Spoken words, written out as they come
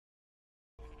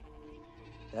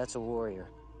That's a warrior.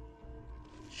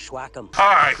 Schwakem. All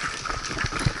right.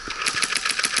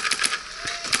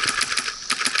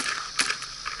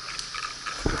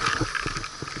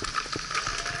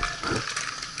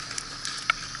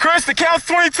 Chris, the count's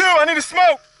 22. I need to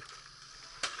smoke.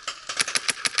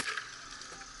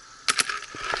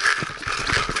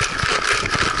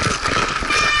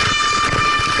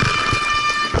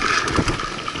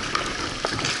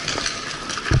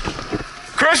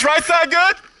 Chris, right side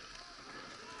good?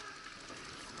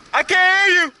 I can't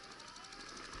hear you.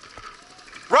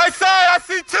 Right side, I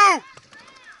see two.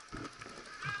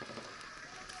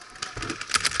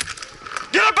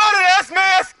 Get up out of the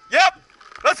S-mask. Yep.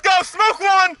 Let's go. Smoke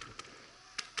one.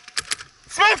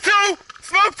 Smoke two.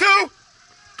 Smoke two.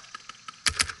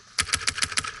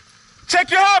 Check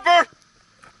your hopper.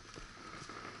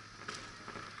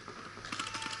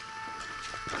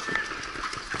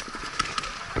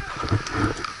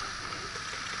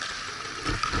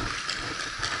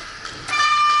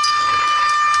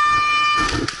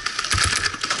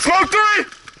 Smoke three.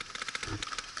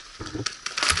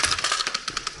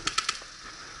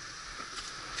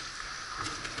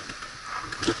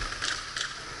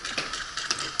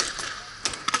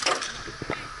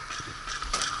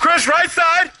 Chris, right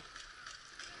side.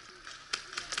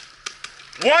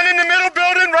 One in the middle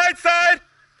building, right side.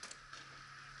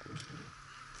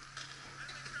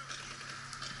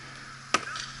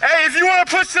 Hey, if you want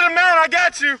to push to the mount, I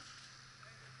got you.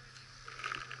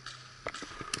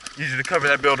 Need you to cover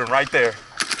that building right there.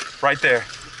 Right there.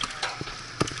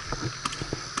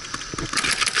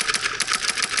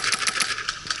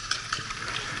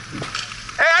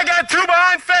 Hey, I got two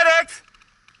behind FedEx.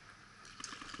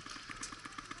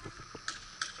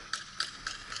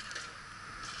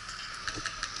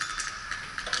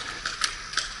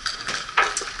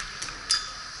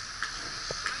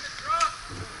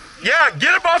 Yeah,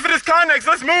 get up off of this Connex.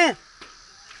 Let's move.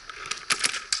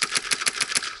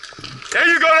 There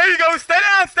you go, there you go. Stay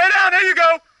down, there you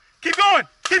go. Keep going,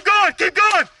 keep going, keep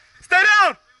going. Stay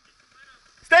down.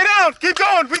 Stay down, keep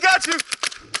going. We got you.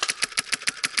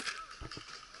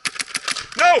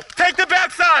 No, take the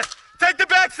backside. Take the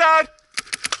backside.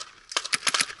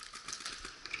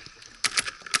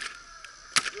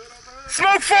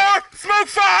 Smoke four, smoke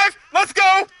five. Let's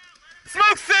go.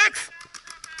 Smoke six.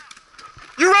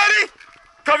 You ready?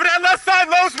 Cover that left side,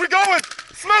 Lowe's. We're going.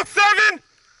 Smoke seven.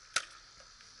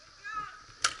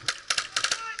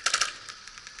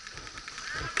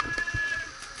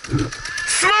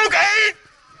 Smoke eight.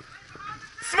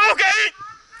 Smoke eight.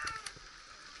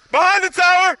 Behind the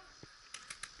tower.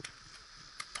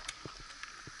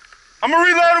 I'm gonna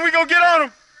reload and we gonna get on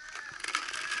him.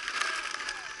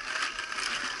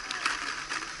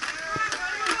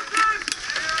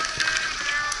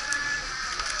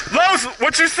 Lowe's,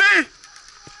 what you see? I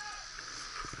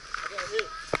got hit,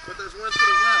 but there's one to the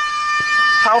left.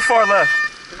 How far left?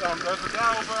 There's a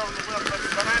guy over on the left,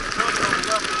 behind the building on the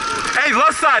left. Hey,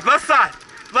 left side, left side,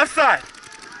 left side.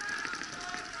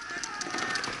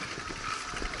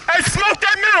 Hey, smoke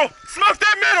that middle, smoke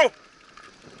that middle.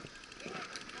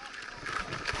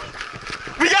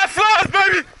 We got flies,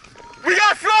 baby. We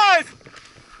got flies.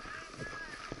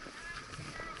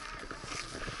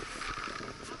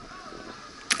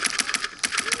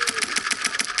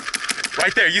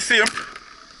 Right there, you see him?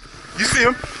 You see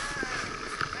him?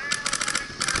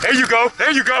 There you go,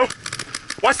 there you go.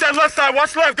 Watch that left side,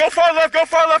 watch left. Go far left,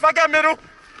 I got middle.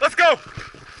 Let's go.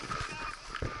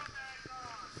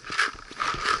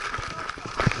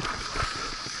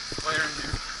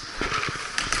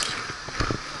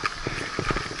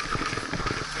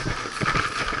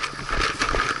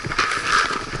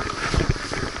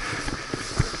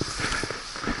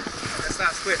 That's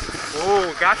not quick.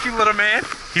 Oh, got you, little man.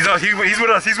 He's with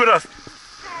us, he's with us.